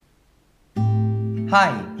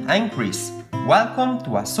Hi, I'm Chris. Welcome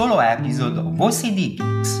to a solo episode of OCD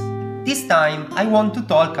Geeks. This time I want to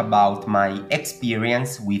talk about my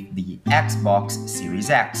experience with the Xbox Series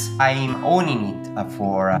X. I'm owning it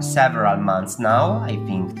for several months now, I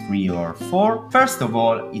think 3 or 4. First of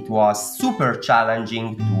all, it was super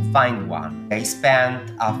challenging to find one. I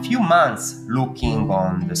spent a few months looking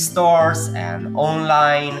on the stores and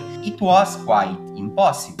online. It was quite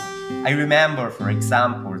impossible. I remember, for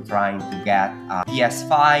example, trying to get a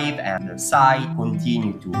PS5 and the site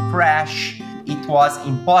continued to crash. It was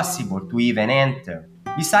impossible to even enter.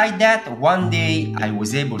 Besides that, one day I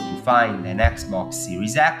was able to find an Xbox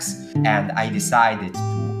Series X and I decided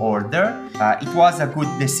to order. It was a good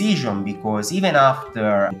decision because even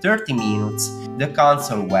after 30 minutes, the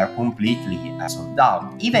console were completely sold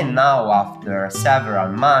out. Even now, after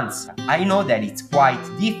several months, I know that it's quite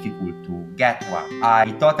difficult to get one.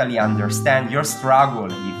 I totally understand your struggle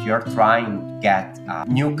if you're trying to get a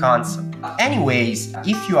new console. Anyways,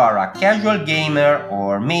 if you are a casual gamer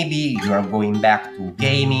or maybe you are going back to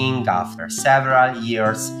gaming after several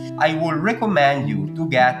years, I would recommend you to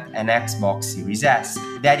get an Xbox Series S.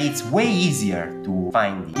 That it's way easier to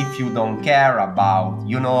find it. If you don't care about,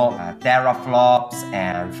 teraflops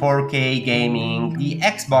and 4K gaming, the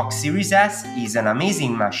Xbox Series S is an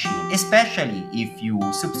amazing machine, especially if you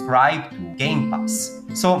subscribe to Game Pass.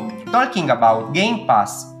 So, talking about Game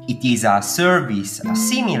Pass, it is a service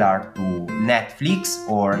similar to Netflix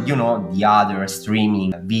or, the other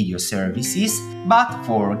streaming video services, but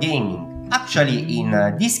for gaming. Actually, in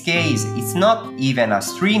this case, it's not even a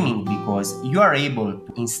streaming because you are able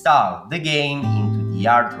to install the game into the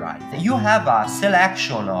hard drive. You have a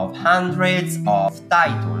selection of hundreds of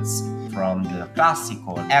titles, from the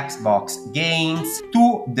classical Xbox games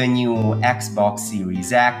to the new Xbox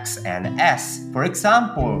Series X and S. For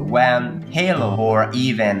example, when Halo or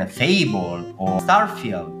even Fable or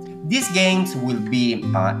Starfield, these games will be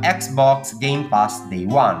Xbox Game Pass Day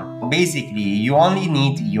 1. Basically, you only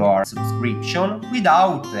need your subscription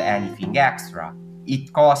without anything extra.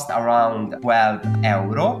 It costs around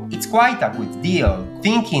 €12. It's quite a good deal,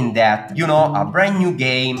 thinking that, a brand new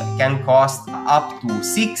game can cost up to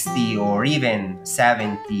 60 or even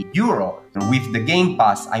 70 euro. With the Game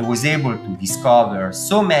Pass, I was able to discover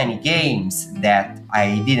so many games that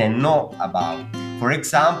I didn't know about. For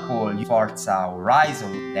example, Forza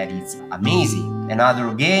Horizon, that is amazing.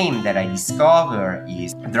 Another game that I discovered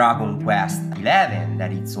is Dragon Quest XI,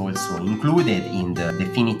 that is also included in the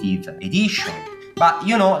definitive edition. But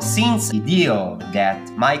since the deal that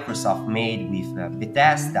Microsoft made with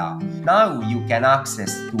Bethesda, now you can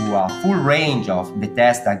access to a full range of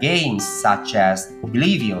Bethesda games such as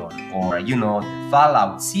Oblivion or the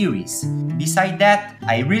Fallout series. Besides that,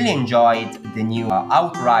 I really enjoyed the new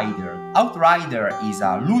Outrider. Outrider is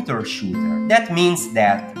a looter shooter. That means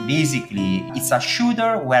that basically it's a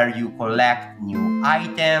shooter where you collect new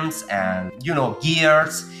items and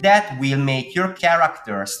gears that will make your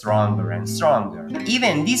character stronger and stronger.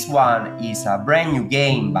 Even this one is a brand new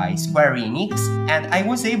game by Square Enix and I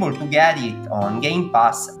was able to get it on Game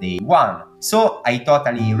Pass Day 1. So I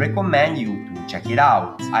totally recommend you to check it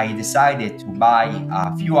out. I decided to buy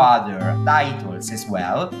a few other titles as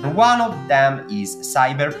well. One of them is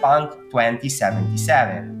Cyberpunk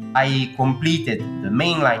 2077. I completed the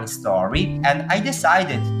mainline story and I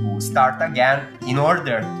decided to start again in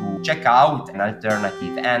order to check out an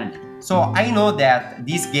alternative ending. So I know that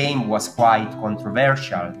this game was quite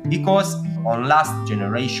controversial because on last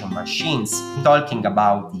generation machines, talking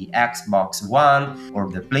about the Xbox One or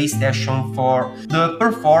the PlayStation 4, the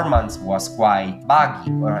performance was quite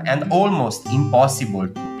buggy and almost impossible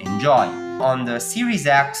to enjoy. On the Series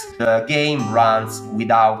X, the game runs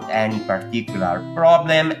without any particular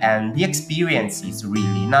problem and the experience is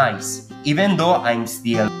really nice, even though I'm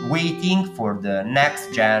still waiting for the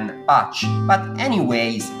next gen patch. But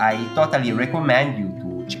anyways, I totally recommend you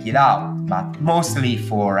to check it out, but mostly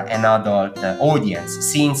for an adult audience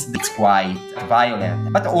since it's quite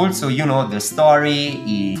violent. But also, the story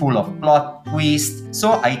is full of plot twists,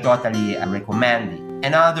 so I totally recommend it.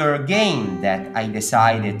 Another game that I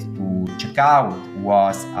decided to check out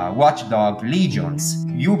was Watch Dogs Legion.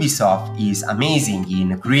 Ubisoft is amazing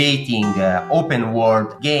in creating open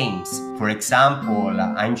world games. For example,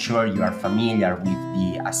 I'm sure you are familiar with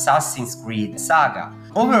the Assassin's Creed saga.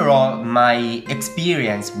 Overall, my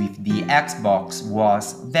experience with the Xbox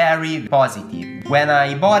was very positive. When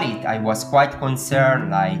I bought it, I was quite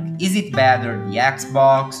concerned, like, is it better the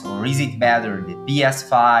Xbox or is it better the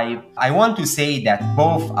PS5? I want to say that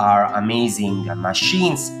both are amazing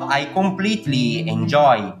machines. I completely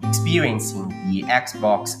enjoy experiencing the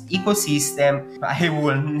Xbox ecosystem. I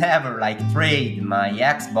will never trade my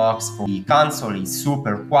Xbox for the console. Is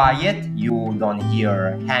super quiet, you don't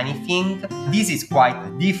hear anything. This is quite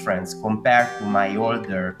a difference compared to my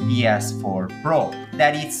older PS4 Pro,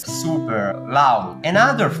 that is super loud.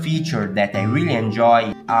 Another feature that I really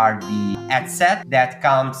enjoy are the headset that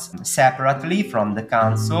comes separately from the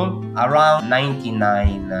console, around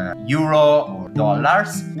 99 euro or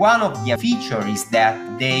dollars. One of the features is that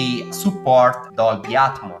they support Dolby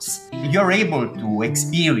Atmos. You're able to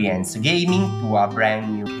experience gaming to a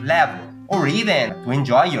brand new level, or even to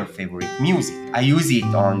enjoy your favorite music. I use it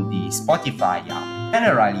on the Spotify app.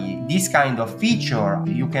 Generally, this kind of feature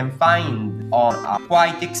you can find on a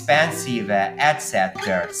quite expensive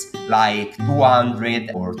headsets, like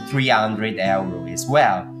 200 or 300 euro as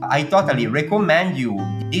well. I totally recommend you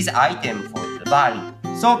this item for the value.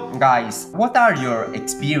 So guys, what are your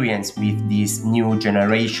experience with this new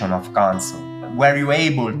generation of console? Were you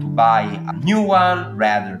able to buy a new one,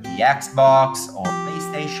 rather the Xbox or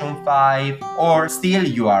PlayStation 5, or still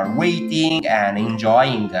you are waiting and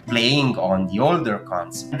enjoying playing on the older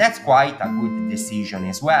console? That's quite a good decision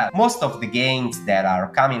as well. Most of the games that are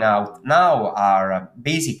coming out now are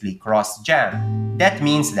basically cross-gen. That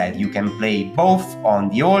means that you can play both on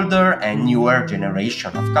the older and newer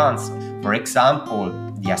generation of console. For example,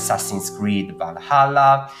 the Assassin's Creed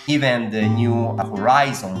Valhalla, even the new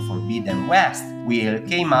Horizon Forbidden West will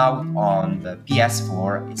came out on the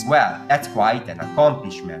PS4 as well. That's quite an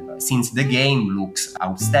accomplishment since the game looks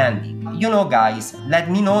outstanding. You know guys,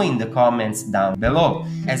 let me know in the comments down below.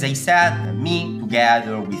 As I said, me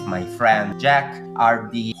together with my friend Jack are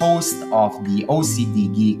the host of the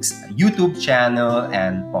OCD Geeks YouTube channel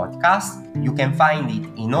and podcast. You can find it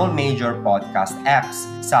in all major podcast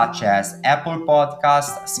apps such as Apple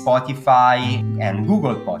Podcasts, Spotify, and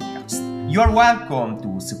Google Podcasts. You're welcome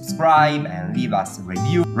to subscribe and leave us a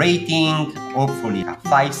review, rating, hopefully a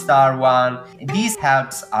 5-star one. This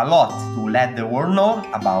helps a lot to let the world know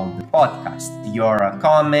about the podcast. Your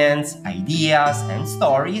comments, ideas, and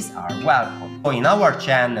stories are welcome. So in our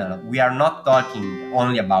channel, we are not talking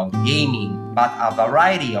only about gaming, but a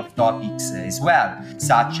variety of topics as well,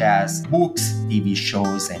 such as books, TV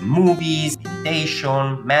shows and movies,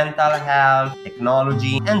 meditation, mental health,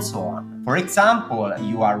 technology, and so on. For example,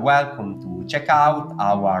 you are welcome to check out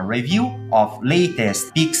our review of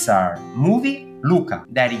latest Pixar movie, Luca,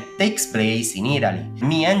 that it takes place in Italy.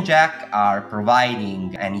 Me and Jack are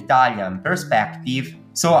providing an Italian perspective.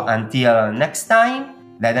 So until next time,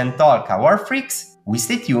 let them talk our freaks. We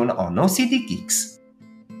stay tuned on OCD Geeks.